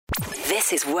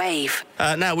Goss's Wave.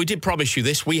 Now, we did promise you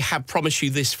this. We have promised you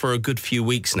this for a good few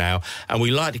weeks now, and we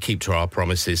like to keep to our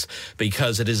promises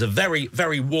because it is a very,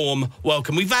 very warm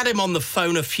welcome. We've had him on the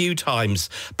phone a few times,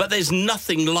 but there's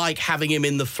nothing like having him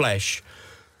in the flesh.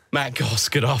 Matt Goss,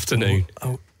 good afternoon.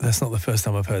 Oh, that's not the first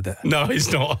time I've heard that. No,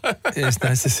 it's not. It's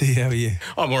nice to see you. How are you?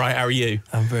 I'm all right. How are you?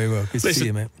 I'm very well. Good to see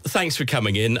you, mate. Thanks for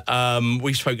coming in.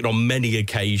 We've spoken on many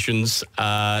occasions.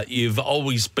 You've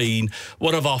always been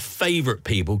one of our favourite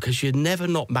people because you're never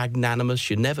not magnanimous.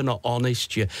 You're never not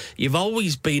honest. You've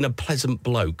always been a pleasant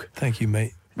bloke. Thank you,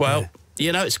 mate. Well, Yeah.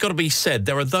 you know, it's got to be said,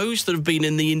 there are those that have been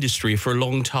in the industry for a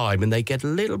long time and they get a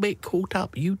little bit caught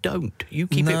up. You don't. You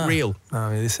keep it real. No,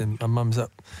 I mean, listen, my mum's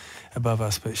up above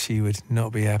us, but she would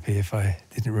not be happy if I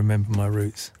didn't remember my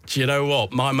roots. Do you know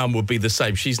what? My mum would be the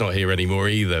same. She's not here anymore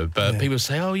either. But people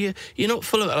say, oh, you're not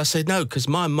full of it. And I said, no, because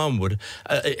my mum would.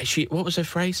 What was her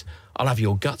phrase? I'll have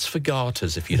your guts for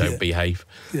garters if you don't behave.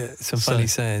 Yeah, some funny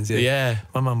sayings. Yeah.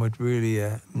 My mum would really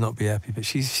not be happy, but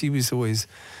she was always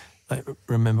like,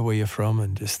 remember where you're from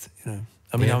and just, you know.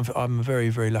 I mean, I'm a very,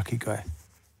 very lucky guy.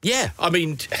 Yeah, I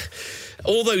mean,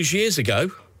 all those years ago,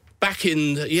 back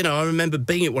in, I remember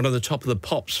being at one of the Top of the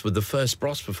Pops with the first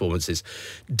Bros performances.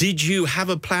 Did you have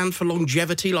a plan for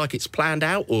longevity like it's planned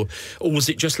out, or was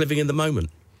it just living in the moment?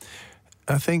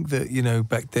 I think that,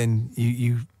 back then,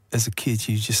 you as a kid,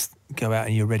 you just go out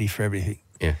and you're ready for everything.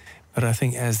 Yeah. But I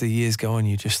think as the years go on,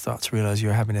 you just start to realise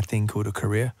you're having a thing called a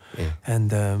career. Yeah.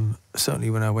 And certainly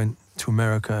when I went to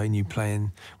America and you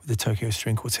playing with the Tokyo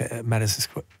String Quartet at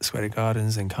Madison Square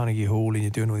Gardens and Carnegie Hall and you're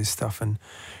doing all this stuff and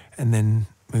then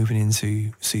moving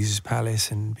into Caesar's Palace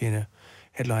and being a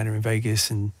headliner in Vegas,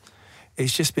 and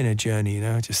it's just been a journey,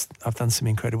 I've done some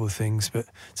incredible things, but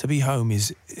to be home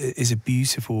is a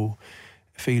beautiful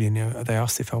feeling. They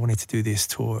asked if I wanted to do this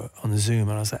tour on Zoom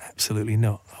and I was like, absolutely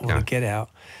not. I want to get out,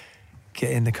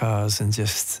 get in the cars and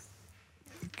just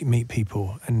meet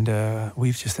people, and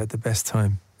we've just had the best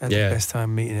time. The best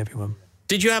time meeting everyone.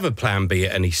 Did you have a plan B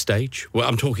at any stage? Well,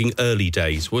 I'm talking early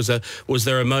days. Was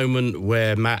there a moment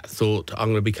where Matt thought, I'm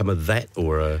going to become a vet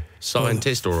or a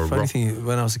scientist or a funny thing,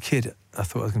 when I was a kid, I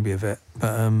thought I was going to be a vet.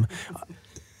 But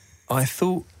I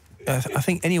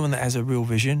think anyone that has a real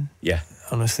vision,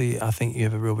 honestly, I think you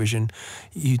have a real vision.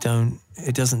 It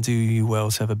doesn't do you well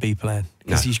to have a B plan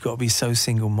because you've got to be so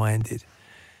single-minded.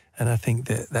 And I think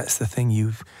that's the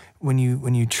thing. When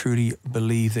you truly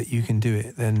believe that you can do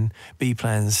it, then B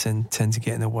plans tend to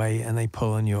get in the way, and they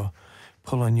pull on your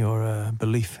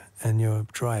belief and your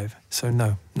drive. So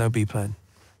no B plan.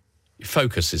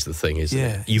 Focus is the thing, isn't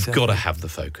it? You've got to have the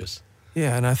focus.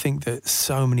 Yeah, and I think that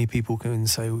so many people can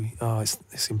say, "Oh,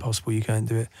 it's impossible. You can't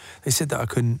do it." They said that I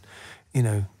couldn't,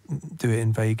 do it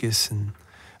in Vegas, and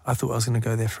I thought I was going to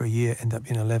go there for a year. Ended up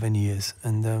being 11 years,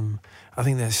 and I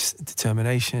think there's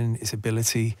determination, it's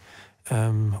ability,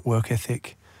 work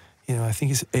ethic. I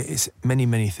think it's many,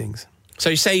 many things. So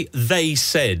you say they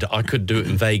said I could do it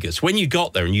in Vegas. When you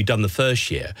got there and you'd done the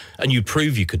first year and you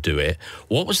proved you could do it,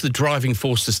 what was the driving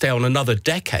force to stay on another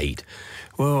decade?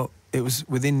 Well, it was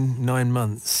within 9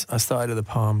 months. I started at the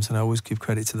Palms, and I always give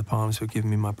credit to the Palms for giving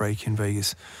me my break in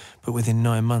Vegas. But within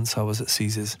 9 months, I was at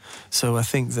Caesars. So I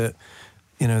think that,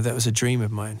 that was a dream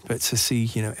of mine. But to see,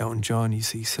 Elton John, you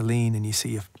see Celine, and you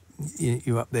see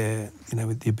you up there,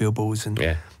 with your billboards, and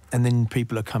then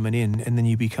people are coming in, and then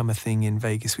you become a thing in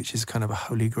Vegas, which is kind of a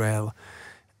holy grail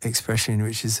expression,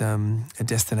 which is a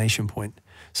destination point.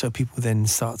 So people then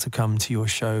start to come to your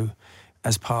show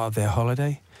as part of their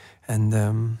holiday,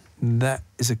 and that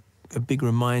is a big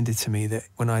reminder to me that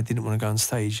when I didn't want to go on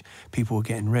stage, people were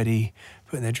getting ready,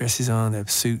 putting their dresses on, their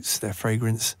suits, their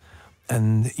fragrance,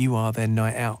 and you are their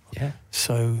night out. Yeah.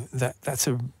 So that's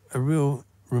a real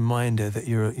reminder that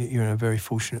you're in a very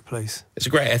fortunate place. It's a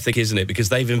great ethic, isn't it? Because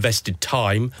they've invested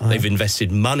time, they've invested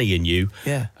money in you,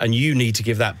 and you need to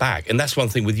give that back. And that's one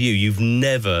thing with you, you've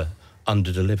never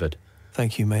under-delivered.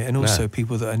 Thank you, mate. And also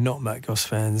people that are not Matt Goss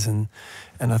fans, and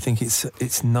I think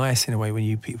it's nice in a way when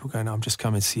you people go, no, I'm just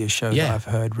coming to see a show that I've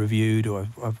heard reviewed, or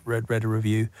I've read a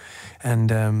review,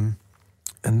 and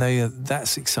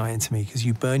that's exciting to me because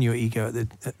you burn your ego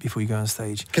before you go on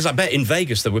stage. Because I bet in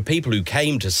Vegas there were people who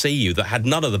came to see you that had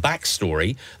none of the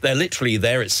backstory. They're literally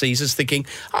there at Caesars thinking,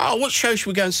 oh, what show should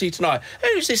we go and see tonight?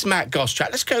 Who's this Matt Goss chap?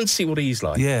 Let's go and see what he's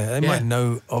like. Yeah, they might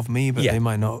know of me, but they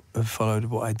might not have followed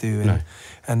what I do.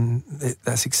 And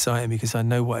that's exciting because I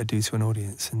know what I do to an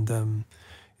audience. And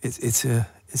it's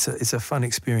a fun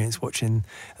experience watching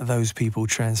those people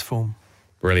transform.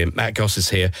 Brilliant. Matt Goss is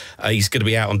here. He's going to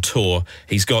be out on tour.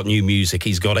 He's got new music.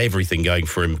 He's got everything going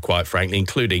for him, quite frankly,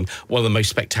 including one of the most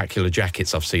spectacular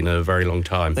jackets I've seen in a very long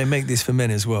time. They make this for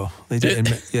men as well.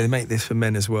 They make this for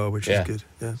men as well, which is good.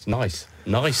 Yeah. It's nice.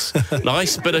 Nice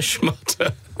bit of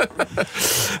schmutter.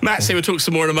 Matt's here. We'll talk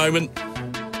some more in a moment.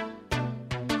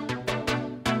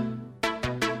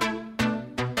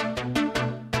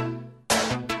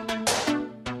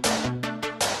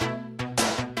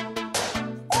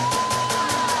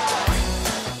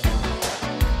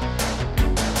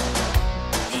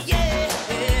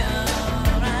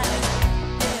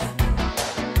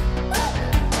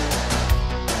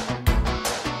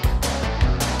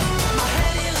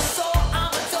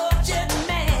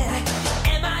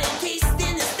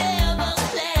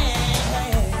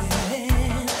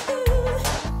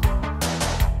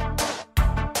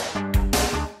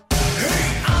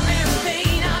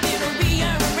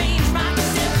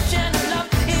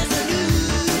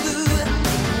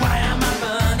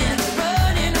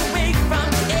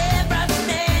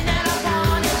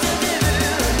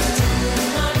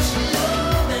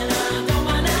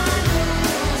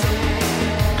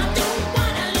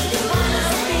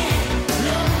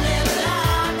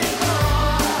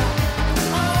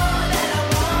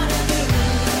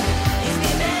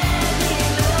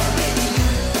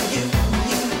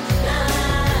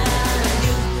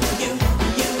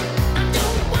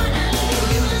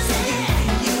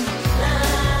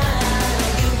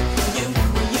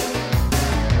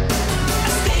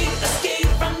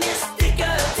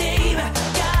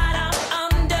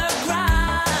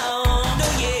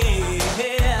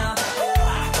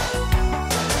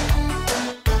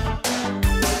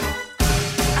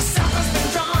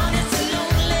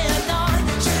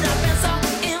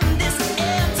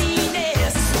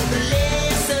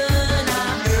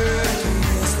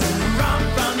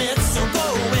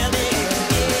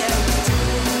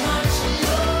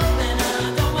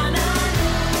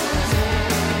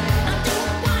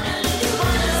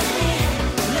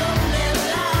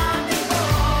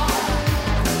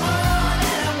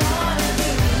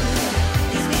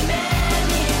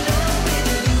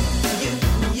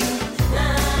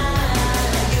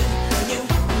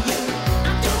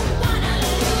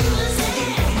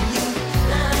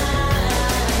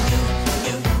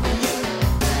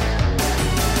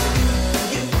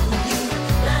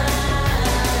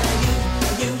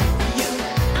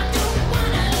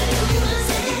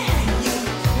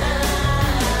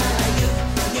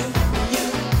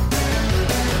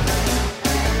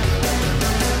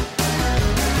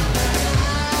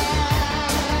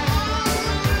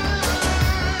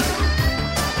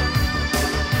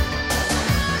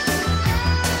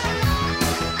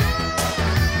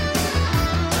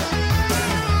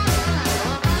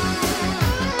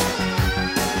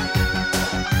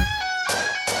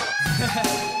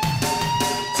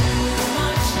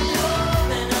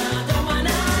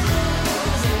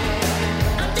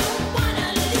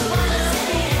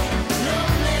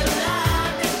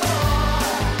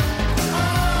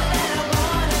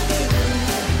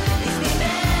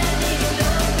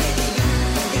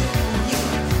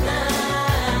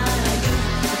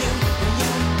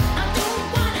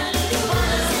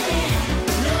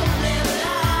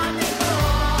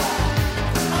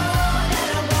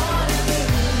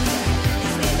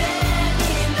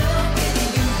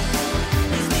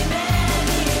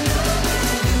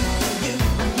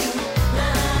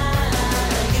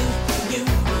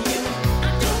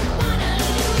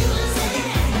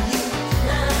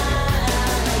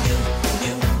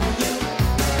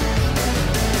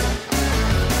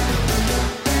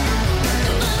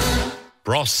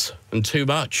 Ross and Too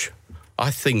Much.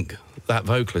 I think that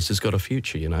vocalist has got a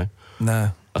future, you know.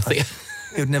 No. I think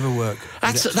it would never work.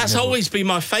 That's always been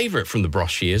my favourite from the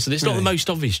Brosh years, and it's not the most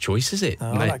obvious choice, is it?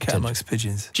 No, I like Cat Amongst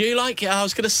Pigeons. Do you like it? I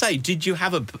was going to say, did you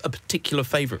have a particular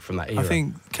favourite from that era? I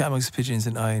think Cat Amongst Pigeons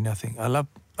and I Ain't Nothing. I love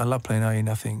playing I Ain't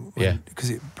Nothing because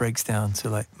it breaks down to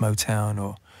like Motown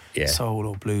or soul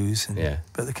or blues.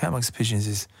 But the Cat Amongst Pigeons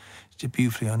is just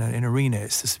beautifully, I know, in arena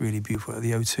it's just really beautiful.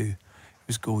 The O2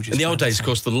 was gorgeous. In the old days, of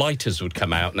course, the lighters would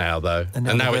come out now, though. And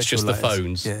now it's just lighters. The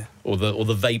phones. Yeah. Or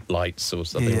the vape lights or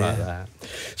something like that.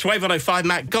 It's Wave 105.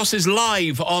 Matt Goss is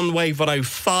live on Wave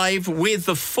 105 with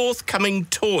the forthcoming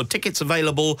tour. Tickets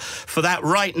available for that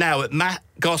right now at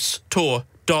mattgosstour.com.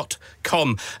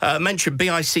 Mention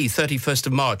BIC 31st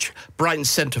of March, Brighton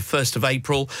Centre 1st of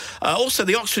April. Also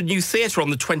the Oxford New Theatre on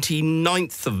the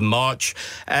 29th of March,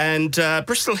 and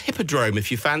Bristol Hippodrome,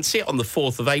 if you fancy it, on the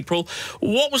 4th of April.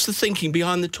 What was the thinking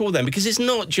behind the tour then? Because it's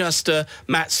not just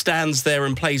Matt stands there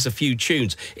and plays a few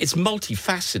tunes. It's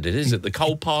multifaceted, isn't it? The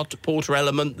Cole Porter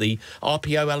element, the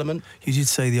RPO element. You did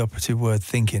say the operative word,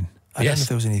 thinking. I don't know if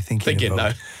there was any thinking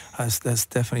involved. No. That's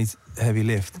definitely a heavy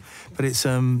lift. But it's,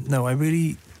 no, I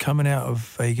really, coming out of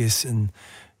Vegas and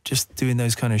just doing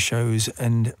those kind of shows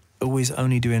and always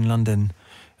only doing London,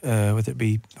 whether it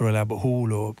be Royal Albert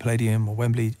Hall or Palladium or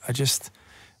Wembley,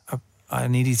 I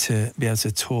needed to be able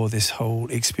to tour this whole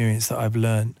experience that I've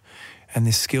learned and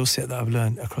this skill set that I've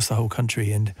learned across the whole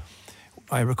country. And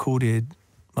I recorded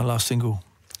my last single,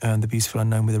 The Beautiful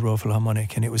Unknown, with the Royal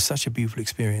Philharmonic, and it was such a beautiful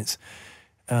experience.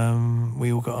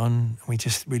 We all got on, and we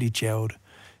just really gelled,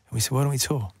 and we said, why don't we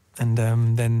tour? And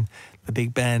then the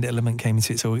big band element came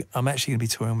into it. So I'm actually going to be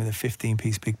touring with a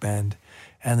 15-piece big band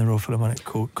and the Royal Philharmonic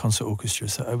Concert Orchestra,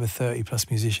 so over 30 plus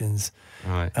musicians.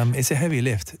 Right. It's a heavy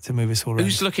lift to move us all around.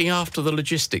 Who's looking after the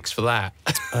logistics for that?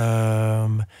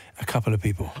 A couple of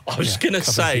people. I was going to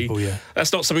say,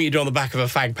 that's not something you do on the back of a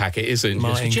fag packet, is it?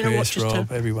 Martin, Chris,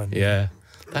 Rob, everyone. Yeah,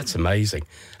 that's amazing.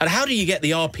 And how do you get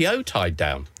the RPO tied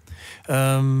down?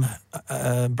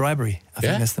 Bribery. I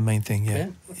think that's the main thing.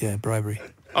 Yeah, bribery.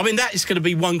 I mean, that is going to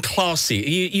be one classy.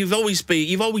 You've always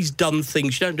done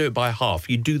things. You don't do it by half.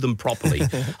 You do them properly,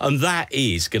 and that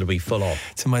is going to be full on.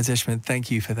 To my detriment,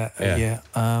 thank you for that.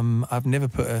 I've never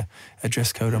put a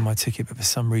dress code on my ticket, but for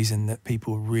some reason, that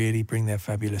people really bring their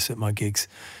fabulous at my gigs,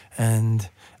 and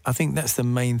I think that's the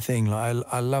main thing. Like,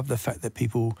 I love the fact that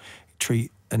people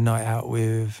treat a night out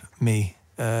with me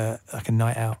like a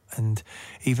night out, and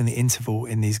even the interval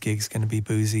in these gigs is going to be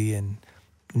boozy and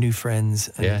new friends.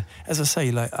 And as I say,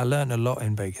 like, I learned a lot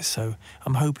in Vegas, so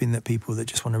I'm hoping that people that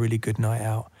just want a really good night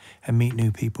out and meet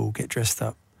new people get dressed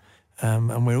up,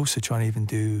 and we're also trying to even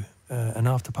do an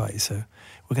after party, so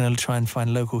we're going to try and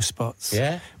find local spots.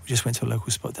 We just went to a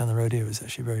local spot down the road here. It was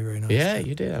actually very, very nice.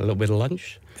 You did a little bit of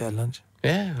lunch. Lunch.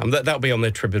 That'll be on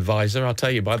their TripAdvisor, I'll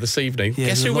tell you, by this evening.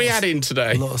 Guess who we had in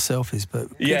today? A lot of selfies,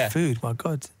 but good food, my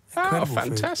God. Incredible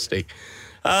fantastic food.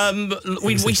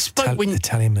 We spoke when the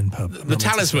Talisman pub. The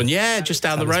Talisman, just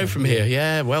down the road from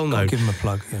here. Well known. I'll give him a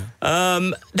plug.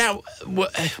 Now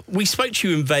we spoke to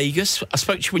you in Vegas. I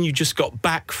spoke to you when you just got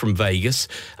back from Vegas.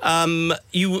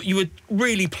 You were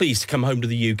really pleased to come home to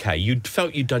the UK. You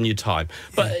felt you'd done your time.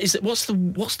 But what's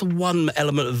the one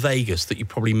element of Vegas that you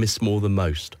probably miss more than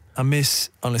most? I miss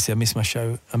my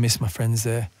show. I miss my friends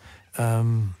there.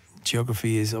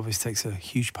 Geography obviously takes a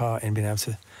huge part in being able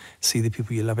to see the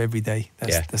people you love every day.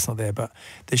 That's not there. But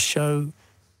the show,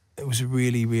 it was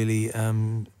really, really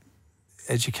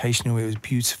educational. It was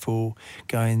beautiful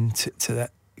going to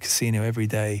that casino every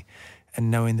day and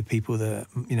knowing the people, the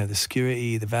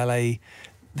security, the valet,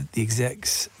 the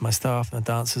execs, my staff, my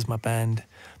dancers, my band.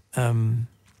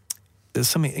 There's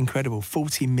something incredible.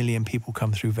 40 million people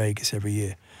come through Vegas every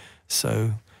year.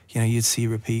 So, you'd see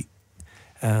repeat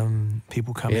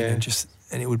people come in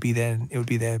and it would be their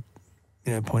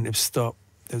point of stop.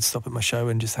 They would stop at my show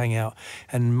and just hang out,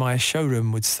 and my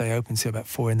showroom would stay open till about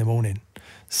 4 a.m.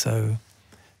 So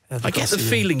I get the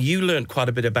feeling you learned quite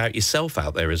a bit about yourself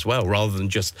out there as well, rather than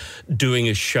just doing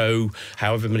a show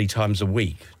however many times a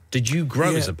week. Did you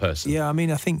grow as a person? I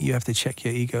mean, I think you have to check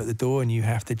your ego at the door, and you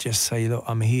have to just say, look,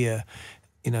 I'm here,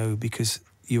 because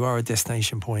you are a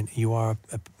destination point, you are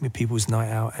a people's night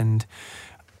out, and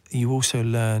you also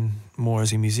learn more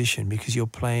as a musician because you're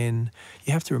playing.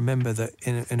 You have to remember that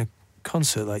in a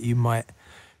concert, like, you might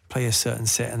play a certain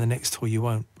set and the next tour you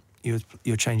won't.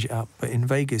 You'll change it up. But in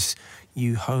Vegas,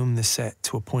 you hone the set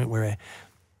to a point where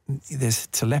there's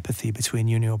telepathy between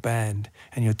you and your band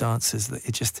and your dancers. That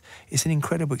it's an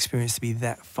incredible experience to be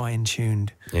that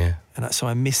fine-tuned. And so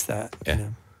I miss that.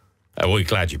 We're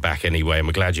glad you're back anyway, and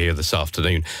we're glad you're here this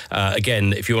afternoon.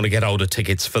 Again, if you want to get older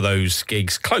tickets for those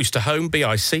gigs close to home, BIC,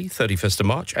 31st of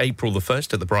March, April the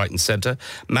 1st at the Brighton Centre,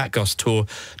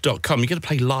 mattgosstour.com. You're going to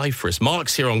play live for us.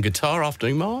 Mark's here on guitar.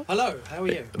 Afternoon, Mark. Hello, how are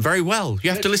you? Very well. You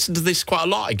have to listen to this quite a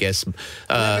lot, I guess.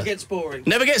 Never gets boring.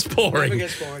 Never gets boring.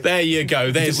 There you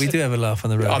go. We do have a laugh on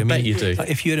the road. I bet you do.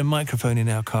 Like, if you had a microphone in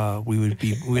our car, we'd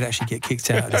actually get kicked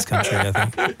out of this country, I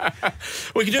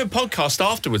think. We could do a podcast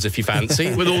afterwards if you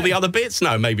fancy, with all the other bits.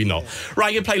 No, maybe not.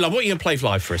 Right, you're going to play live. What are you going to play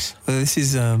live for us? Well, this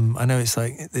is, I know it's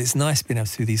nice being able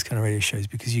to do these kind of radio shows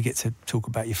because you get to talk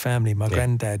about your family. My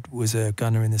granddad was a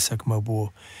gunner in the Second World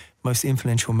War, most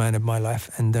influential man of my life.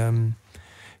 And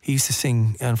he used to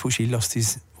sing. Unfortunately, he lost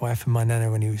his wife and my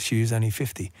nana when she was only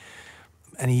 50.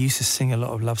 And he used to sing a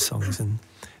lot of love songs. And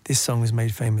this song was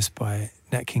made famous by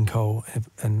Nat King Cole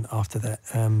and after that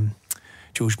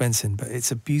George Benson. But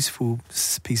it's a beautiful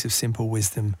piece of simple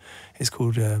wisdom. It's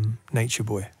called Nature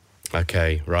Boy.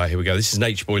 Okay, right, here we go. This is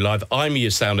Nature Boy Live. I'm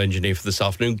your sound engineer for this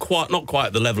afternoon. Not quite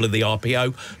at the level of the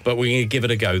RPO, but we're going to give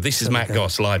it a go. This is Matt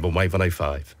Goss live on Wave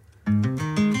 105.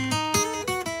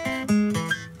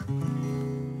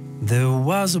 There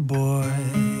was a boy,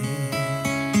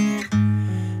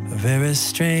 a very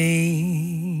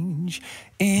strange,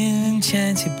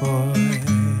 enchanted boy.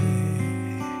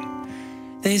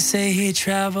 They say he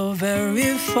traveled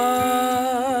very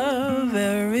far,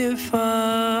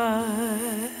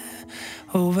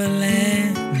 over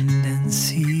land and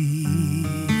sea.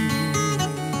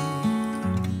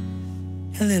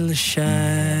 A little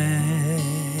shy,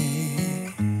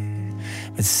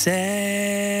 but sad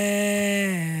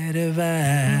of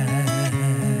eyes,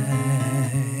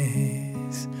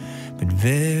 but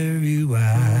very wise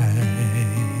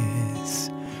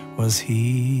was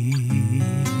he.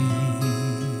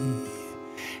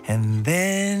 And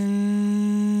then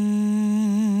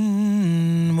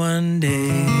one day,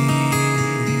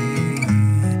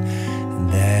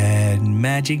 that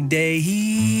magic day,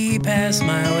 he passed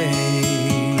my way.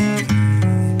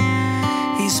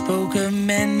 He spoke of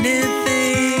many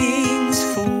things,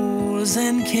 fools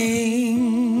and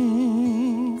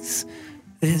kings.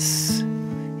 This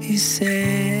he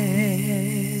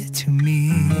said to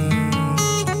me: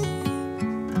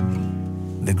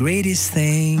 the greatest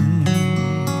thing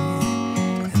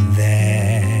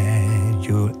that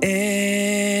you'll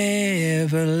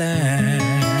ever learn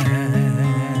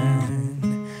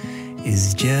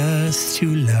is just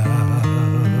to love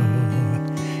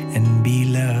and be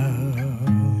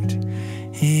loved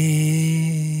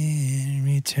in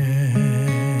return.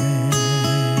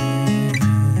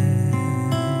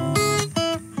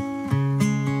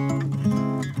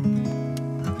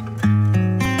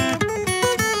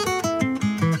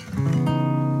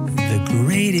 The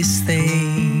greatest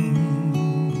thing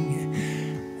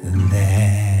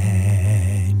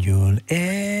that you'll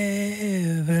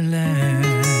ever learn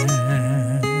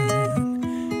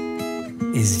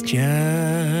is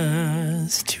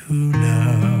just to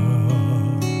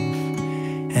love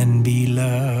and be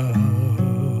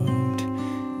loved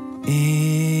in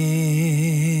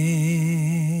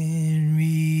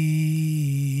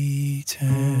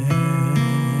return.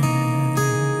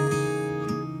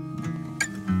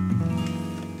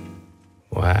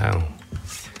 Wow.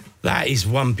 That is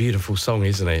one beautiful song,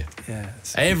 isn't it? Yeah.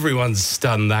 Everyone's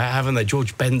done that, haven't they?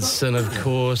 George Benson, of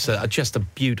course. Just a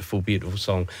beautiful, beautiful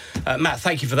song. Matt,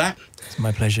 thank you for that. It's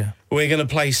my pleasure. We're going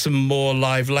to play some more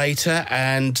live later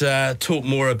and talk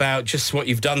more about just what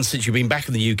you've done since you've been back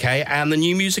in the UK and the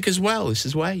new music as well. This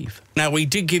is Wave. Now, we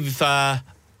did give a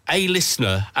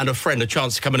listener and a friend a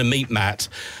chance to come in and meet Matt.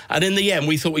 And in the end,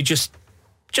 we thought we'd just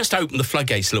open the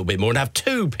floodgates a little bit more and have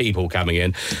two people coming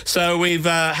in. So we've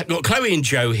got Chloe and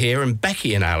Joe here and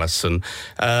Becky and Alison.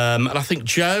 And I think,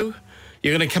 Joe,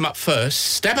 you're going to come up first.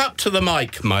 Step up to the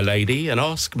mic, my lady, and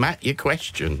ask Matt your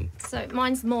question. So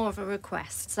mine's more of a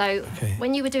request. So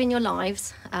when you were doing your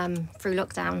lives through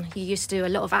lockdown, you used to do a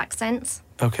lot of accents.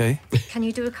 Okay. Can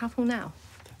you do a couple now?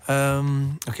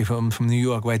 Okay, from New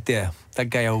York, right there. That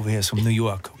guy over here is from New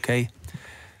York, okay?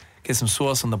 Get some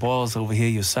sauce on the balls over here.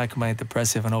 You're psychomite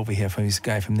depressive, and over here from this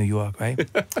guy from New York, right?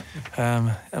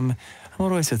 I'm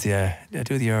always at I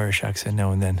do the Irish accent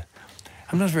now and then.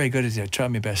 I'm not very good at it. I try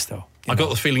my best, though. I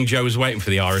got the feeling Joe was waiting for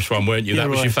the Irish one, weren't you? That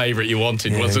was your favourite you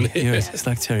wanted, wasn't it? Yeah, it's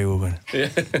like Terry Wogan. You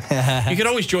could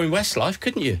always join Westlife,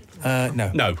 couldn't you?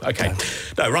 No. No, okay.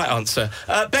 No, right answer.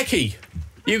 Becky,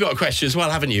 you got a question as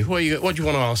well, haven't you? What do you want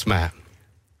to ask Matt?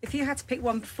 If you had to pick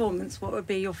one performance, what would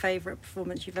be your favourite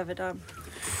performance you've ever done?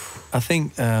 I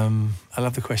think, I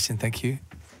love the question, thank you.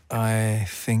 I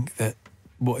think that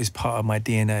what is part of my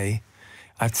DNA,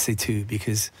 I have to say two,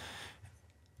 because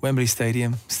Wembley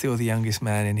Stadium, still the youngest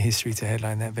man in history to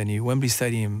headline that venue. Wembley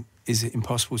Stadium is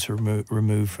impossible to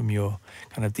remove from your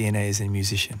kind of DNA as a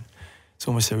musician. It's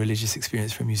almost a religious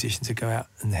experience for a musician to go out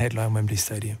and headline Wembley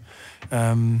Stadium.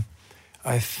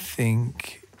 I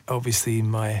think, obviously,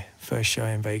 my first show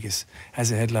in Vegas,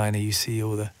 as a headliner, you see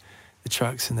all the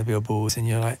trucks and the billboards, and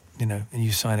you're like, and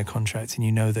you sign a contract and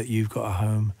you know that you've got a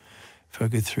home for a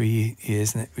good 3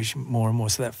 years, and which more and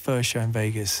more. So that first show in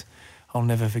Vegas, I'll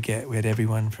never forget. We had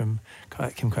everyone from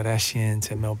Kim Kardashian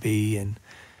to Mel B, and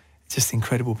just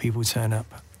incredible people turn up,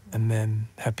 and then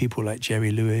have people like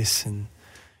Jerry Lewis and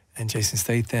Jason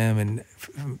Statham, and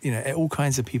all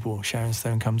kinds of people. Sharon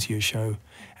Stone come to your show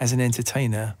as an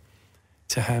entertainer.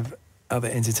 To have other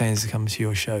entertainers come to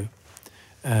your show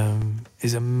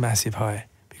is a massive high,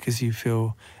 because you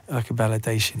feel like a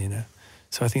validation, you know.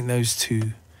 So I think those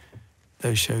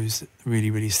shows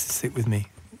really stick with me,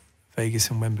 Vegas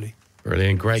and Wembley.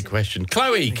 Brilliant, great question.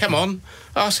 Chloe, come on,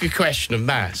 ask a question of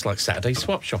Matt. It's like Saturday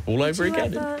Swap Shop all over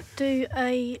again. Would you ever do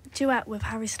a duet with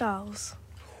Harry Styles?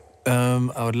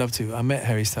 I would love to. I met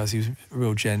Harry Styles. He was a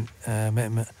real gent. Met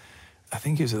him at, I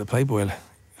think it was at the Playboy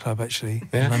Club actually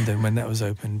in London when that was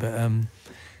open. But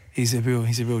he's a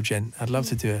real gent. I'd love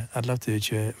to do it. I'd love to do a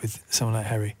duet with someone like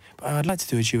Harry. But I'd like to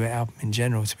do a duet album in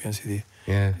general, to be honest with you.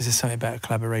 Yeah. Because there's something about a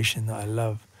collaboration that I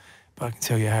love. But I can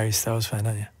tell you're a Harry Styles fan,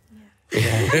 aren't you?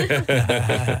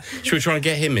 Yeah. Should we try and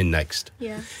get him in next?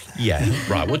 Yeah. Yeah,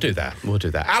 right, we'll do that.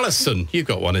 Alison, you've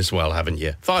got one as well, haven't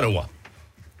you? Final one.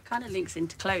 Kind of links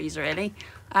into Chloe's, really.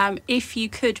 If you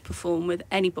could perform with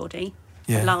anybody,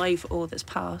 alive or that's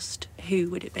passed, who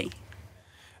would it be?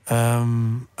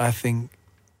 I think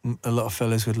a lot of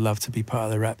fellas would love to be part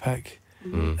of the Rat Pack.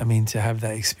 I mean, to have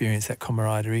that experience, that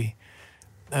camaraderie.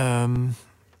 But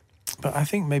I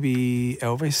think maybe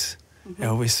Elvis.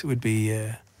 Elvis would be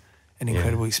an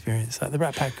incredible experience. Like the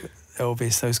Rat Pack,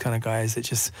 Elvis, those kind of guys that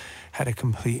just had a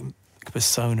complete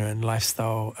persona and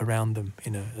lifestyle around them,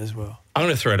 you know, as well. I'm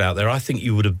going to throw it out there. I think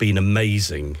you would have been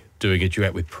amazing doing a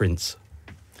duet with Prince.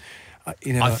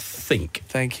 You know, I think.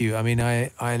 Thank you. I mean,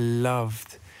 I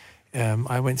loved.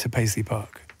 I went to Paisley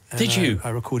Park. Did you? I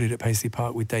recorded at Paisley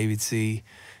Park with David Z.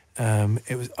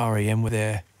 It was R.E.M. were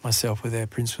there, myself were there,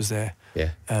 Prince was there.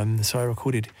 Yeah. So I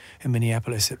recorded in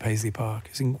Minneapolis at Paisley Park.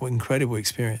 It's an incredible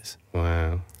experience.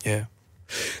 Wow. Yeah.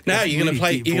 Now you're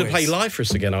really going to play live for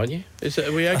us again, aren't you?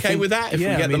 Are we okay with that? If we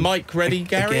get the mic ready,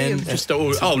 Gary? Again,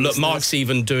 look, Mark's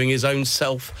even doing his own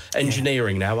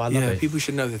self-engineering now. I love it. People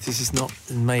should know that this is not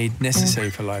made necessary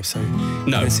for live, so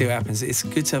let's see what happens. It's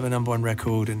good to have a #1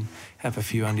 record and have a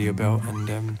few under your belt,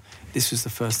 and this was the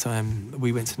first time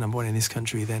we went to #1 in this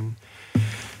country, then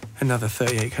another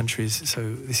 38 countries,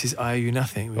 so this is I Owe You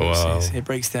Nothing. Wow. It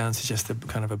breaks down to just a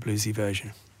kind of a bluesy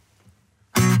version.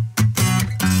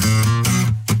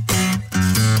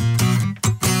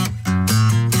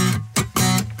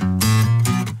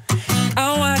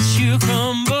 I watch you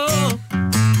crumble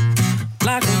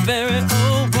like a very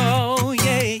old wall,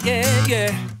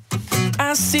 yeah.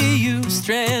 I see you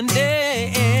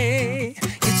stranded.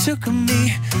 You took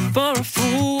me for a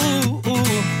fool.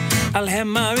 I'll have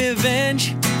my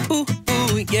revenge, ooh,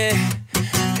 yeah.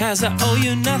 'Cause I owe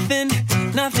you nothing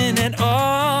at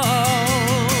all.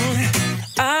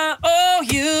 I owe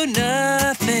you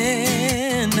nothing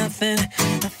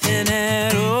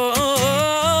at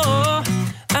all.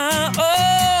 I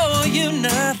owe you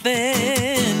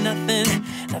nothing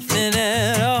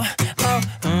at all.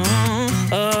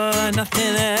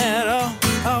 Nothing at all.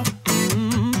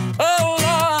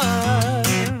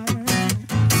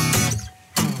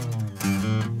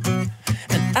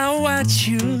 I watch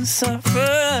you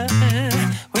suffer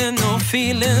with no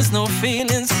feelings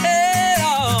at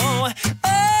all. Oh,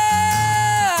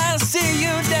 I see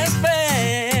you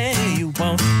desperate. You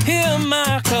won't hear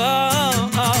my call.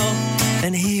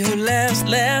 And he who laughs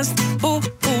last, ooh,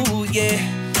 yeah.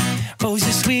 Oh,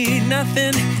 so sweet,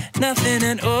 nothing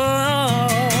at all.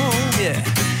 Yeah.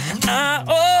 I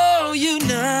owe you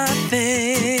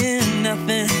nothing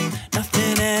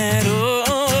at all.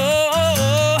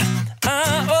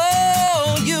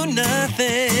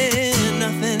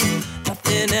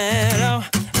 Nothing at all.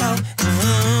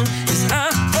 'Cause I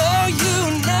owe you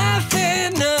nothing,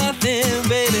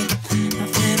 baby.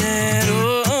 Nothing at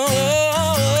all.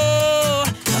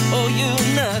 I owe you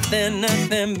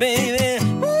nothing, baby.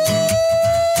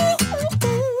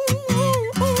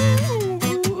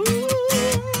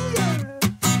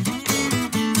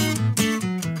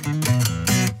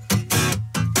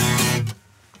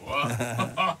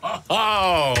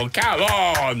 Oh, come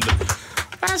on.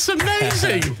 That's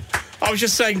amazing. I was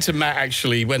just saying to Matt,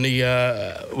 actually, when he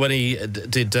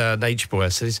did Nature Boy, I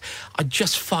said, I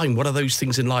just find one of those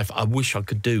things in life I wish I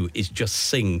could do is just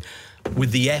sing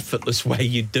with the effortless way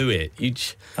you do it.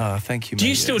 Thank you, mate. Do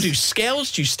you still do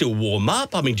scales? Do you still warm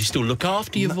up? I mean, do you still look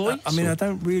after your voice? I mean, I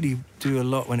don't really do a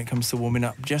lot when it comes to warming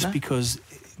up, because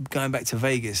going back to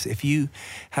Vegas, if you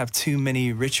have too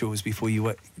many rituals before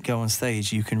you go on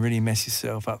stage, you can really mess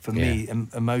yourself up, for me,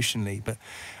 emotionally. But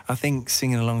I think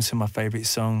singing along to my favourite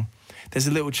song, there's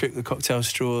a little trick, the cocktail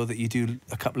straw, that you do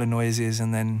a couple of noises,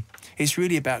 and then it's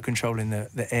really about controlling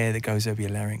the air that goes over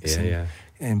your larynx.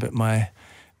 But my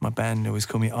band always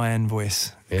call me Iron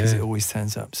Voice, because it always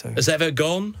turns up. So has that ever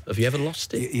gone? Have you ever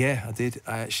lost it? Yeah, I did.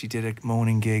 I actually did a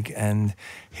morning gig and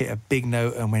hit a big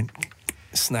note and went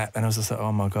snap, and I was just like,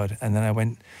 oh my God. And then I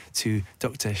went to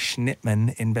Dr.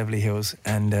 Schnittman in Beverly Hills,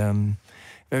 and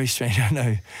Very strange, I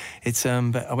know. It's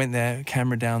but I went there,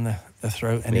 camera down the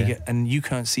throat, and and you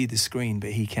can't see the screen,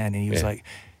 but he can, and he was like,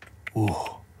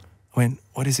 "Whoa!" I went,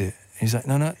 "What is it?" And he's like,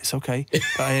 "No, it's okay."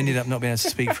 But I ended up not being able to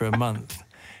speak for a month,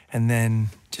 and then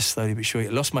just slowly but surely,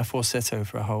 I lost my falsetto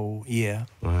for a whole year.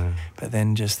 Wow. But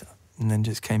then just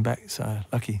came back. So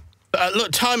lucky.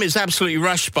 Look, time is absolutely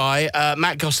rushed by.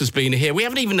 Matt Goss has been here. We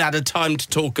haven't even had a time to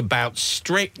talk about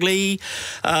Strictly.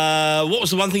 What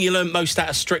was the one thing you learned most out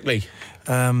of Strictly?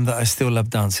 That I still love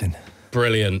dancing.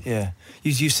 Brilliant. Yeah.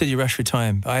 You said you rushed for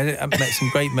time. I met some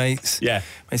great mates. Yeah.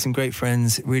 Made some great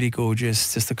friends. Really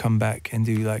gorgeous just to come back and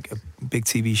do like a big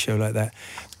TV show like that.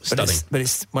 Stunning. But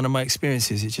it's one of my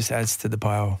experiences. It just adds to the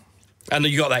pile. And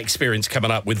you got that experience coming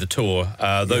up with the tour.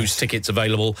 Those tickets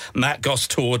available,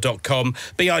 mattgosstour.com.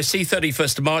 BIC,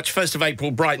 31st of March, 1st of April,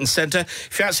 Brighton Centre. If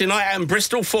you fancy a night out in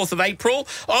Bristol, 4th of April.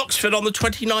 Oxford on the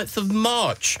 29th of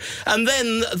March. And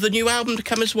then the new album to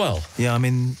come as well. Yeah, I'm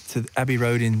in to Abbey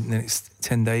Road in the next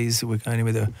 10 days. We're going in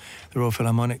with the Royal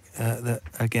Philharmonic.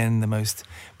 Again, the most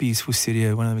beautiful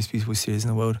studio, one of the most beautiful studios in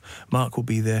the world. Mark will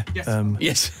be there. Yes.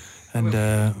 Yes. And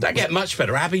that get much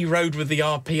better. Abbey Road with the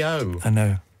RPO. I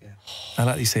know. I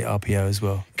like you say RPO as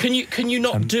well. Can you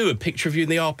not do a picture of you in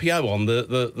the RPO on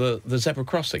the zebra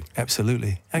crossing?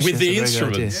 Absolutely. Actually, with the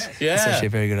instruments. Yeah. That's actually a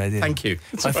very good idea. Thank you.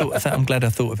 I'm glad I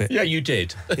thought of it. Yeah, you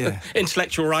did. Yeah.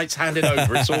 Intellectual rights handed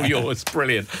over. It's all yours.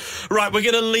 Brilliant. Right, we're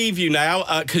going to leave you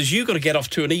now because you've got to get off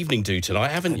to an evening do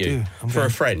tonight, haven't you? I'm for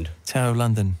a friend. Tower of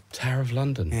London. Tower of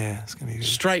London. Yeah, it's going to be good.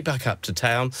 Straight back up to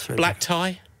town. Black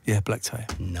tie? Yeah, black tie.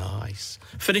 Nice.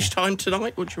 Finish time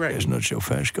tonight? What do you reckon? It's not your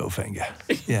first Goldfinger.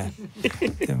 Yeah.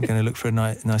 I'm going to look for a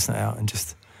nice night out and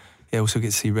just... Yeah, also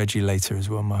get to see Reggie later as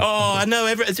well. I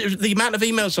know. The amount of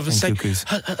emails I've saying,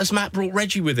 has Matt brought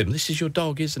Reggie with him? This is your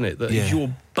dog, isn't it? He's your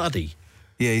buddy.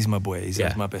 Yeah, he's my boy. He's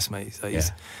my best mate.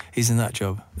 He's in that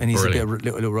job. And he's a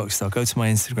little rock star. Go to my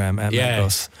Instagram, at Matt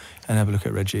Goss, and have a look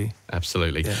at Reggie.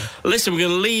 Absolutely. Yeah. Listen, we're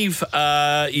going to leave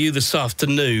you this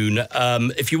afternoon.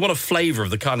 If you want a flavour of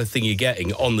the kind of thing you're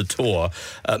getting on the tour,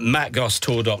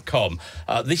 mattgosstour.com.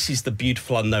 This is The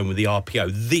Beautiful Unknown with the RPO.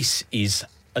 This is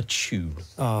a tune.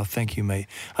 Oh, thank you, mate.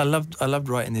 I loved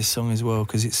writing this song as well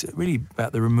because it's really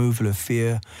about the removal of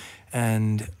fear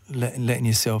and letting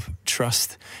yourself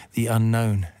trust the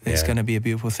unknown. It's going to be a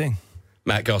beautiful thing.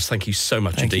 Matt Goss, thank you so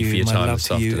much indeed for your time this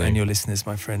afternoon. Thank you and your listeners,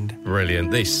 my friend.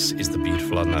 Brilliant. This is The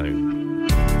Beautiful Unknown.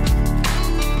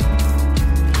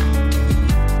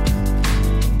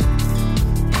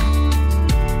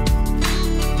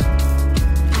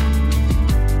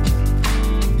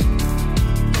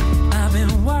 I've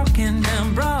been walking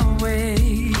down Broadway,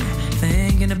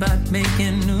 thinking about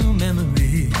making new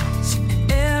memories.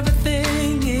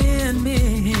 Everything in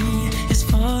me is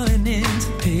falling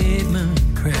into pavement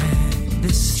cracks.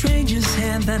 The stranger's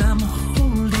hand that I'm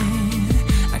holding,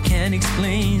 I can't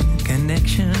explain the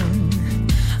connection.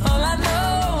 All I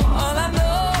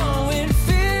know, it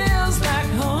feels like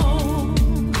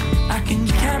home. I can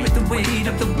carry the weight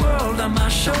of the world on my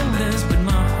shoulders, but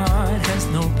my heart has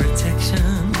no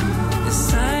protection. The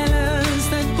silence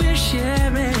that we're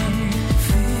sharing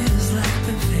feels like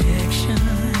perfection.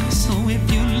 So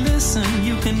if you listen,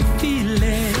 you can feel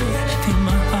it. Feel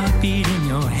my heartbeat in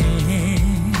your hand.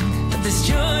 This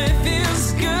joy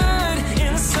feels good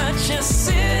in such a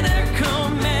cynical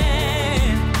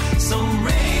man. So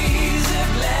raise a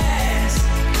glass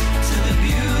to the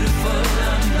beautiful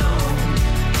unknown.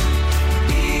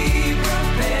 Be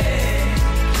prepared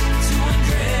to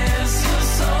undress your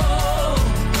soul.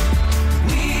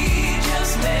 We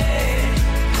just met,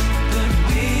 but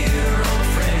we're old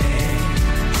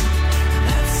friends.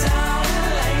 That's how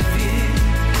life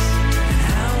is and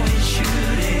how it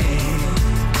should end.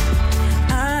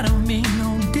 I don't mean no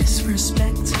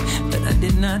disrespect, but I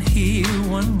did not hear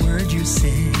one word you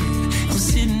said. I'm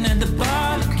sitting at the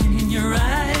bar looking in your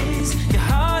eyes. Your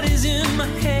heart is in my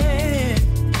head.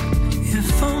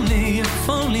 If only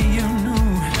you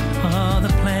knew all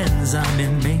the plans I've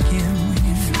been making.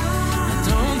 I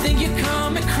don't think you call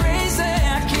me crazy.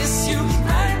 I kiss you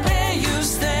right where you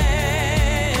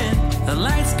stand. The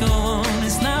lights go on,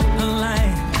 it's not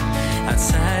polite.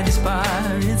 Outside this bar,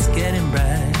 it's getting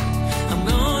bright. I'm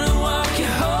gonna walk you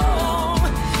home,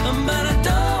 but I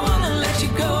don't wanna let you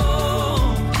go.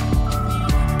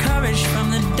 Courage from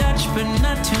the Dutch, but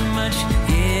not too much.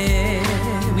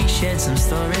 Yeah, we shared some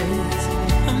stories.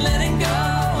 I'm letting go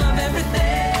of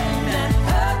everything that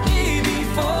hurt me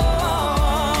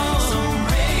before. So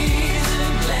raise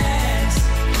a glass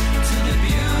to the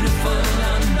beautiful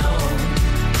unknown.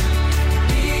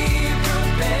 Be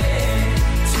prepared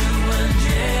to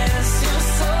undress your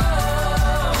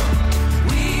soul.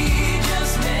 We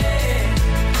just met,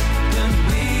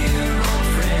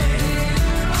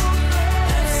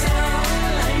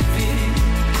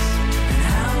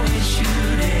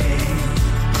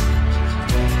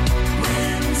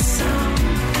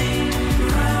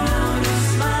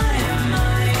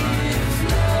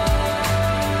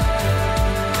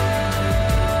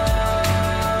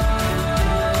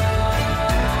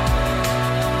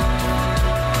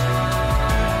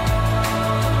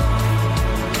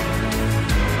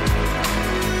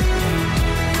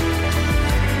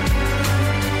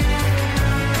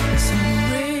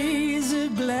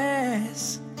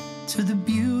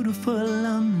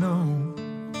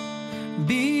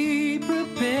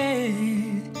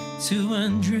 to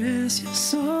undress your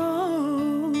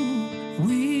soul.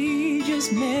 We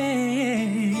just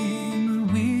met,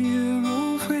 but we're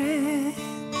old friends.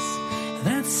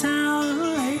 That's how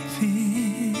life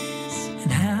is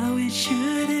and how it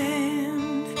should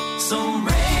end. So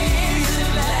raise a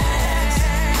glass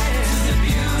to the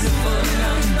beautiful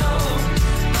unknown.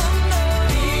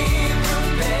 Be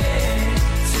prepared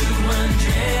to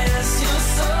undress your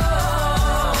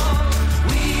soul.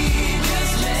 We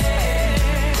just met,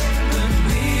 but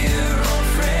we're old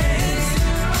friends.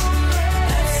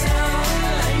 That's how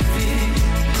life is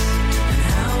and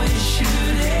how it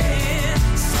should end.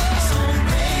 So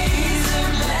raise a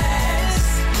glass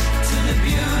to the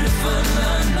beautiful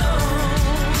unknown.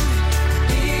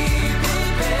 Be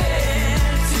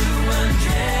prepared to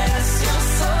undress your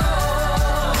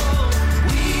soul.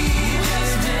 We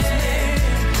just met,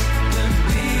 but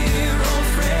we're old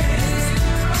friends.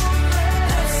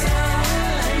 That's how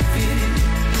life is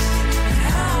and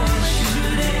how it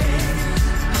should end.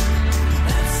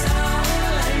 That's how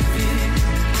life is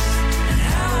and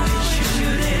how it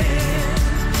should end.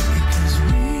 Because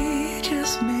we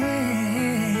just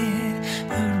met,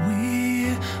 but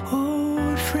we're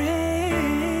old friends.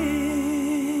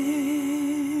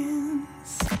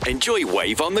 Enjoy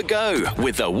Wave on the go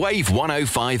with the Wave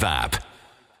 105 app.